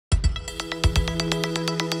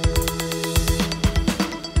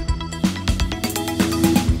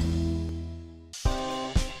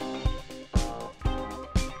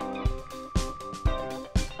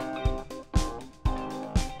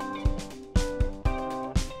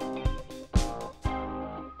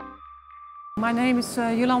My name is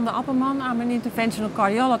Yolande Appelman. I'm an interventional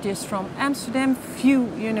cardiologist from Amsterdam VU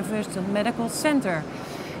University Medical Center.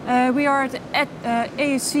 We are at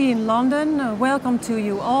ESC in London. Welcome to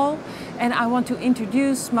you all. And I want to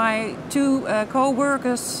introduce my two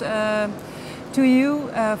co-workers to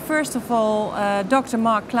you. First of all, Dr.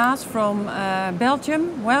 Marc Claeys from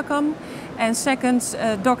Belgium. Welcome. And second,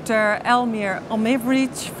 Dr. Elmir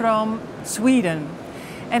Omerovic from Sweden.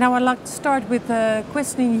 And I would like to start with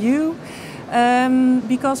questioning you.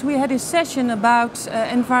 Because we had a session about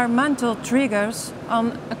environmental triggers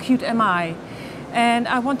on acute MI. And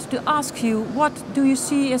I wanted to ask you, what do you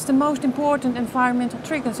see as the most important environmental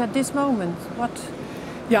triggers at this moment?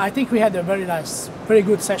 Yeah, I think we had a very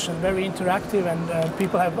good session, very interactive, and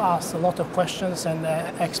people have asked a lot of questions and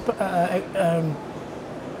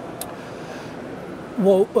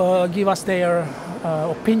will give us their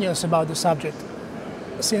opinions about the subject.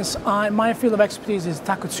 Since my field of expertise is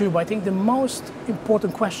Takotsubo, I think the most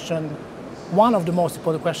important question, one of the most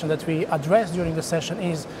important questions that we addressed during the session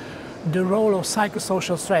is the role of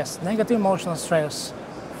psychosocial stress, negative emotional stress,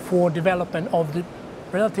 for development of the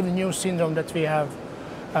relatively new syndrome that we have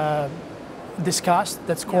discussed,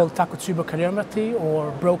 that's called Takotsubo cardiomyopathy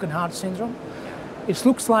or broken heart syndrome. It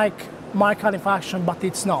looks like myocardial infarction, but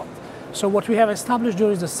it's not. So what we have established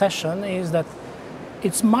during the session is that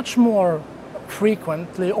it's much more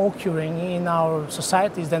frequently occurring in our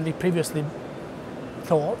societies than we previously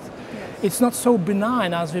thought. Yes. It's not so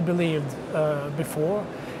benign as we believed before,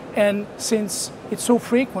 and since it's so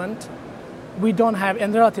frequent, we don't have,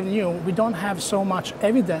 and relatively new, we don't have so much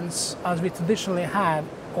evidence as we traditionally have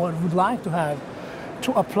or would like to have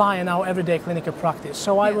to apply in our everyday clinical practice.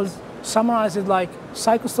 So I will summarize it like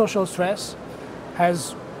psychosocial stress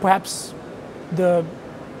has perhaps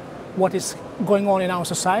what is going on in our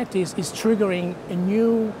societies is triggering a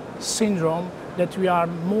new syndrome that we are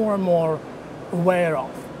more and more aware of.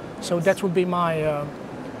 So that would be my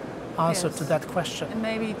answer to that question. And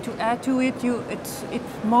maybe to add to it, it's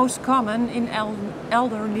most common in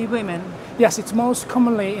elderly women. Yes, it's most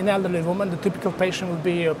commonly in elderly women. The typical patient would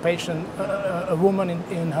be a woman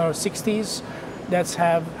in her 60s that's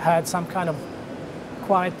have had some kind of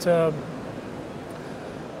quite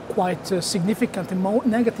significant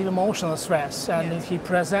negative emotional stress, and she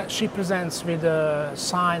presents with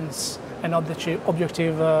signs and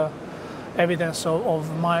objective evidence of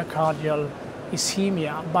myocardial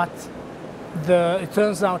ischemia. But it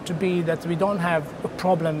turns out to be that we don't have a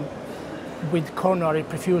problem with coronary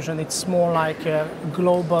perfusion. It's more like a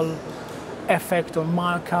global effect on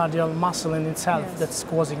myocardial muscle in itself that's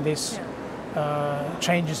causing these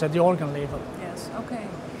changes at the organ level. Yes, okay.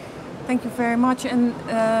 Thank you very much. And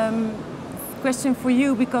question for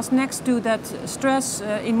you, because next to that stress,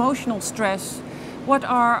 emotional stress, what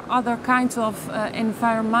are other kinds of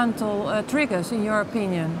environmental triggers in your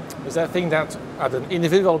opinion? Because I think that at an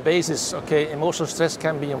individual basis, emotional stress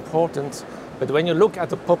can be important, but when you look at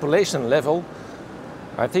the population level,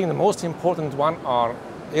 I think the most important one are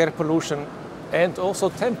air pollution and also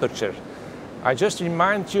temperature. I just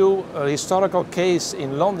remind you a historical case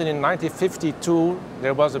in London in 1952.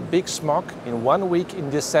 There was a big smog in 1 week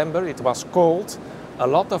in December. It was cold, a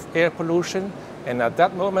lot of air pollution, and at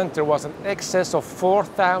that moment there was an excess of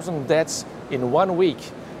 4,000 deaths in 1 week.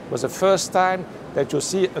 It was the first time that you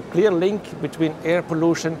see a clear link between air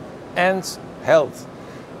pollution and health.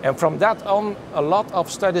 And from that on, a lot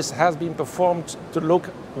of studies have been performed to look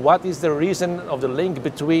what is the reason of the link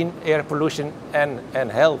between air pollution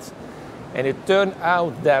and health. And it turned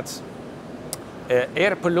out that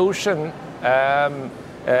air pollution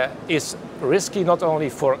is risky not only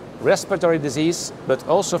for respiratory disease, but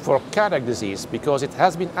also for cardiac disease, because it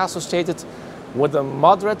has been associated with a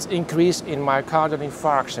moderate increase in myocardial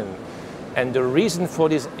infarction. And the reason for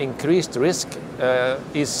this increased risk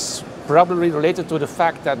is probably related to the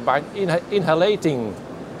fact that by inhaling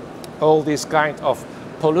all these kind of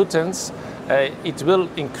pollutants, it will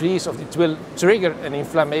increase, or it will trigger an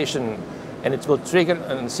inflammation, and it will trigger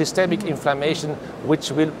a systemic inflammation, which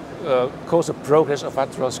will cause a progress of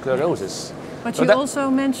atherosclerosis. But you also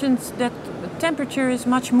mentioned that temperature is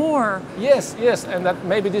much more. Yes, and that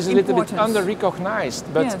maybe this is a little bit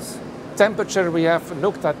under-recognized, but temperature, we have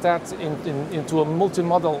looked at that into a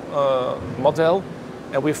multi-model model,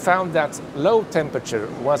 and we found that low temperature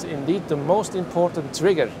was indeed the most important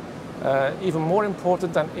trigger, even more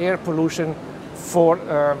important than air pollution for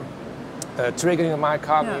triggering a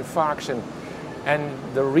myocardial infarction. And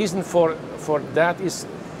the reason for that is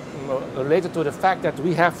related to the fact that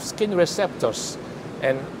we have skin receptors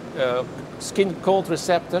and skin cold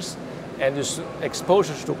receptors, and this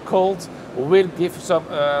exposure to cold will give some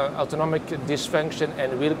autonomic dysfunction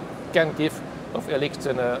and can give of Elix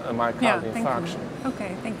and a myocardial infarction.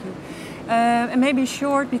 Okay, thank you. And maybe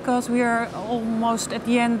short, because we are almost at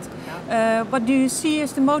the end. What do you see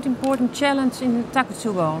as the most important challenge in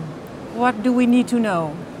Takotsubo? What do we need to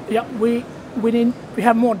know? Yeah, we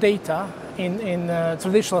have more data in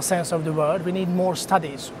traditional sense of the word. We need more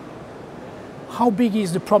studies. How big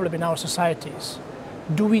is the problem in our societies?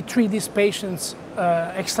 Do we treat these patients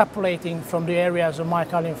extrapolating from the areas of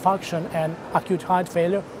myocardial infarction and acute heart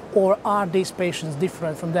failure, or are these patients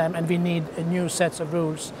different from them and we need a new sets of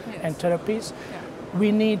rules and therapies? Yeah.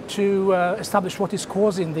 We need to establish what is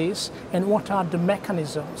causing this and what are the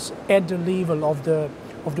mechanisms at the level of the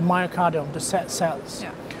myocardium, the cells.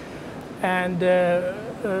 Yeah. And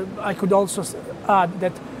I could also add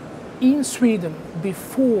that in Sweden,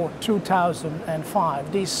 before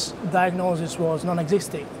 2005, this diagnosis was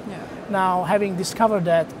non-existing. Yeah. Now, having discovered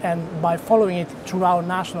that and by following it through our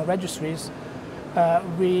national registries,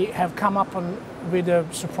 we have come up with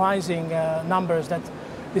surprising numbers that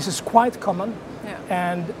this is quite common. Yeah.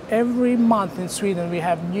 And every month in Sweden we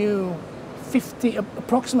have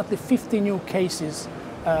approximately 50 new cases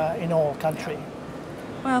in all country. Yeah.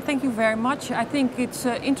 Well, thank you very much. I think it's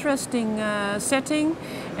an interesting setting,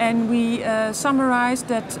 and we summarized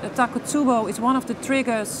that Takotsubo is one of the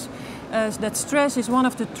triggers, that stress is one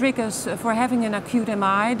of the triggers for having an acute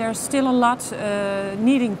MI. There's still a lot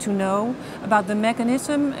needing to know about the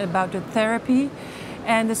mechanism, about the therapy,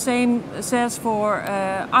 and the same says for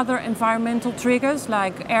other environmental triggers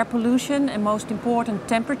like air pollution and, most important,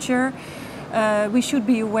 temperature. We should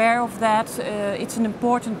be aware of that. It's an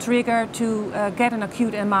important trigger to get an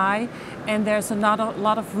acute MI, and there's a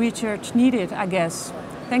lot of research needed, I guess.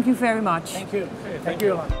 Thank you very much. Thank you. Okay, thank you,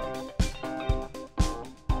 Yolande.